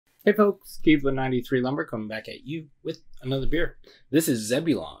Hey folks, Keith with 93 Lumber coming back at you with another beer. This is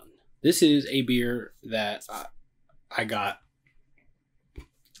Zebulon. This is a beer that I got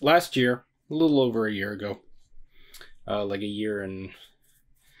last year, a little over a year ago. Like a year and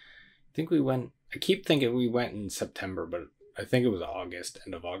I think we went, I keep thinking we went in September, but I think it was August,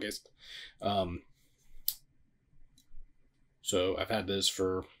 end of August. So I've had this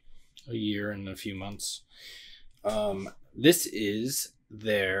for a year and a few months. This is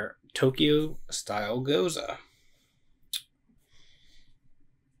their Tokyo style Gose.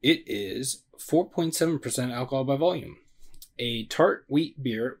 It is 4.7% alcohol by volume. A tart wheat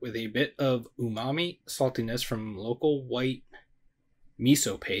beer with a bit of umami saltiness from local white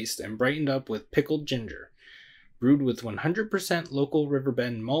miso paste and brightened up with pickled ginger. Brewed with 100% local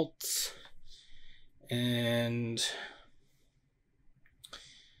riverbend malts. And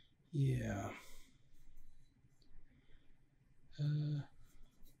yeah.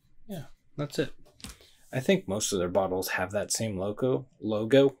 Yeah, that's it. I think most of their bottles have that same logo.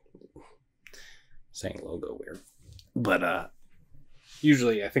 Saying logo weird. But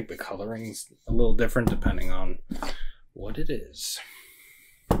usually I think the coloring's a little different depending on what it is.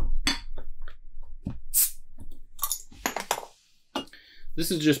 This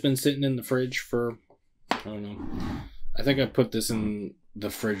has just been sitting in the fridge for, I don't know. I think I put this in the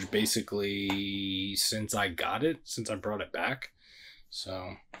fridge basically since I got it, since I brought it back.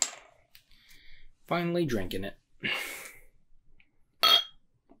 So finally drinking it.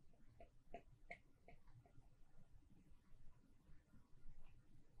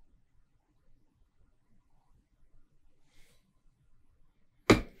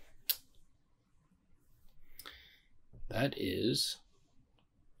 That is,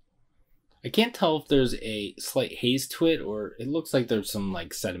 I can't tell if there's a slight haze to it or it looks like there's some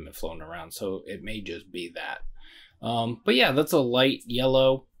like sediment floating around, so it may just be that. But yeah, that's a light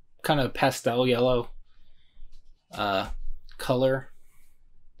yellow, kind of pastel yellow color.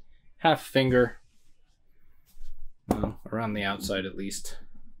 Half finger. Well, around the outside at least.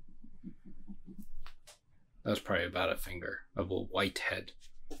 That's probably about a finger of a white head.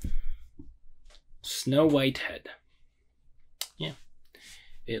 Snow white head. Yeah.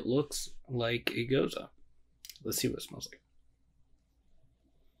 It looks like a Gose. Let's see what it smells like.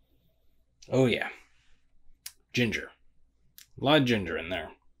 Oh yeah. Ginger. A lot of ginger in there.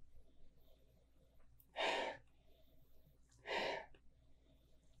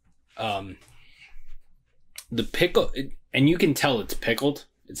 The pickle, and you can tell it's pickled.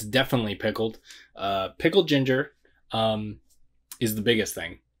 It's definitely pickled. Pickled ginger is the biggest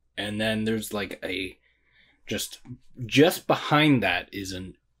thing. And then there's like a, just behind that is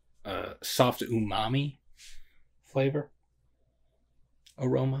an soft umami flavor,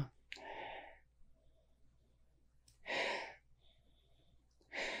 aroma.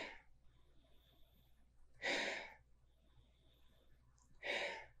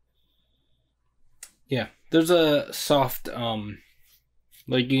 Yeah, there's a soft,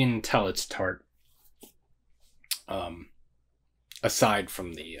 like you can tell it's tart, aside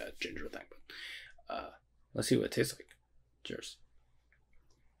from the ginger thing. But let's see what it tastes like. Cheers.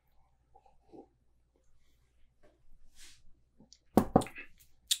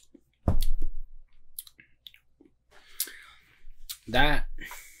 That,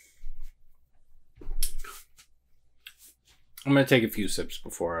 I'm going to take a few sips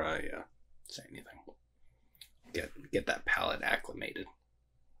before I say anything. Get that palate acclimated.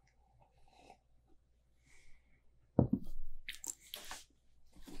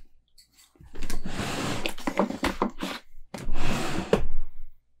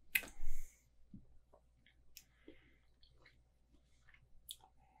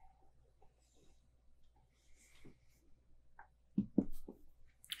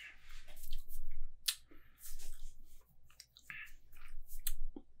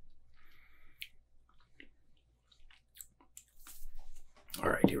 All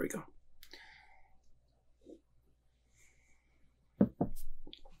right, here we go.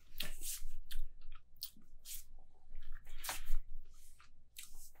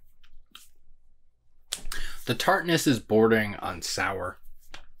 The tartness is bordering on sour.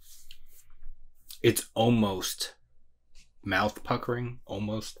 It's almost mouth puckering,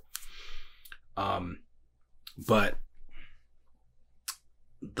 almost. But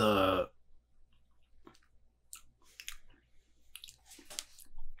the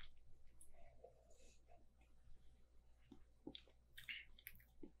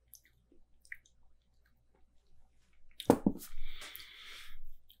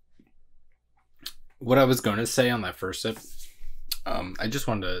what I was going to say on that first sip, I just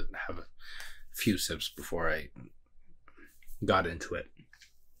wanted to have a few sips before I got into it.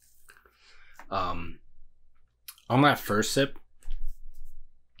 On that first sip,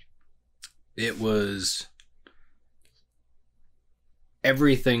 it was,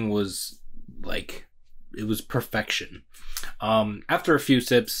 everything was like, it was perfection. After a few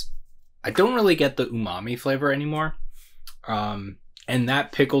sips, I don't really get the umami flavor anymore. And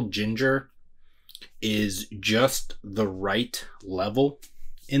that pickled ginger is just the right level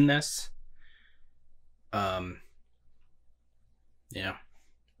in this. Yeah.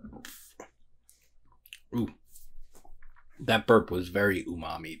 Ooh. That burp was very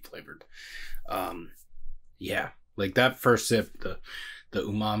umami flavored. Yeah. Like that first sip, the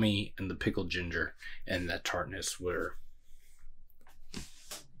umami and the pickled ginger and that tartness work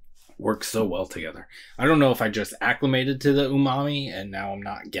so well together. I don't know if I just acclimated to the umami and now I'm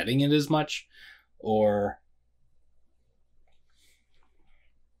not getting it as much, or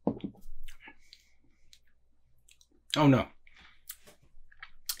oh no,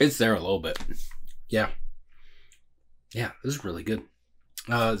 it's there a little bit. Yeah, this is really good.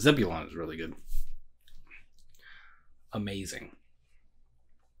 Zebulon is really good. Amazing.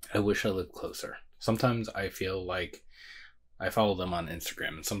 I wish I lived closer. Sometimes I feel like I follow them on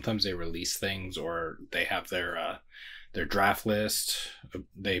Instagram, and sometimes they release things, or they have their draft list.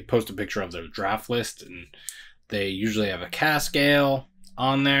 They post a picture of their draft list, and they usually have a cask ale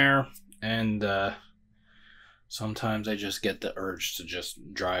on there. And sometimes I just get the urge to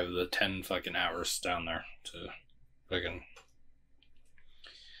just drive the 10 fucking hours down there to fucking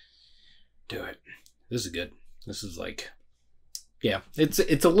do it. This is good. This is like, yeah, it's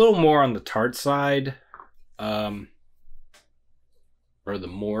a little more on the tart side, or the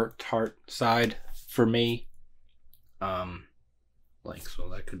more tart side for me. Like,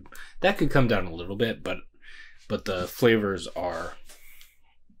 so that could come down a little bit, but the flavors are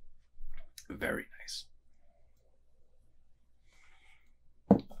very nice.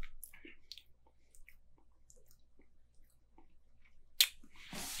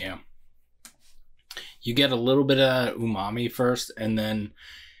 Yeah. You get a little bit of umami first, and then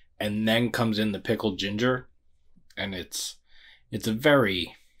comes in the pickled ginger, and it's a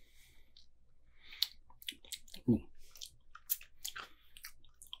very, ooh.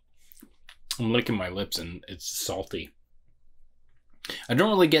 I'm licking my lips and it's salty. I don't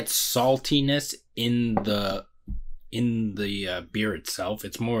really get saltiness in the beer itself.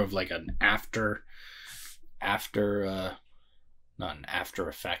 It's more of like an after not an after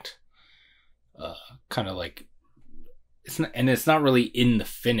effect. Kind of like, it's not really in the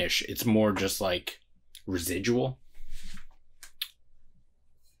finish. It's more just like residual.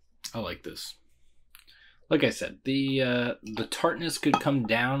 I like this. Like I said, the tartness could come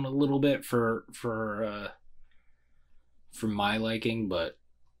down a little bit for my liking, but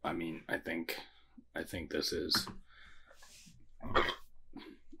I mean, I think this is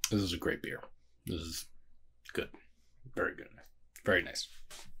a great beer. This is good. Very good. Very nice.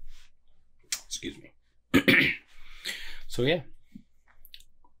 Excuse me. So yeah.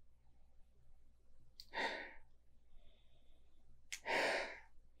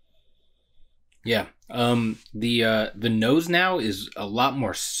 Yeah. The nose now is a lot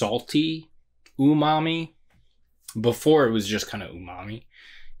more salty umami. Before it was just kind of umami.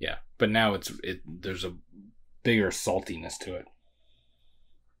 Yeah. But now there's a bigger saltiness to it.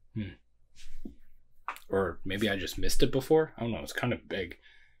 Or maybe I just missed it before. I don't know. It's kind of big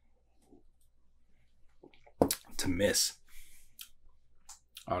to miss.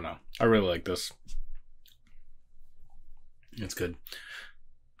 I don't know. I really like this. It's good.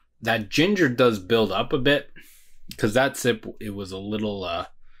 That ginger does build up a bit, because that sip, it was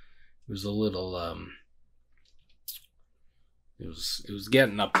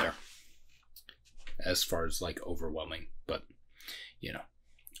getting up there as far as like overwhelming, but you know,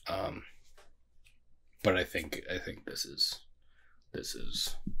 but I think this is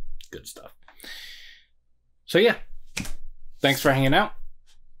good stuff. So yeah, thanks for hanging out.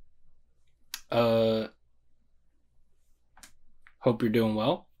 Hope you're doing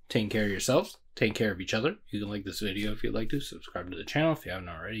well. Taking care of yourselves. Taking care of each other. You can like this video if you'd like to. Subscribe to the channel if you haven't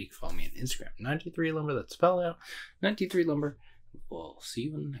already. You can follow me on Instagram. 93lumber. That's spelled out. 93lumber. We'll see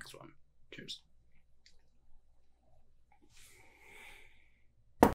you in the next one. Cheers.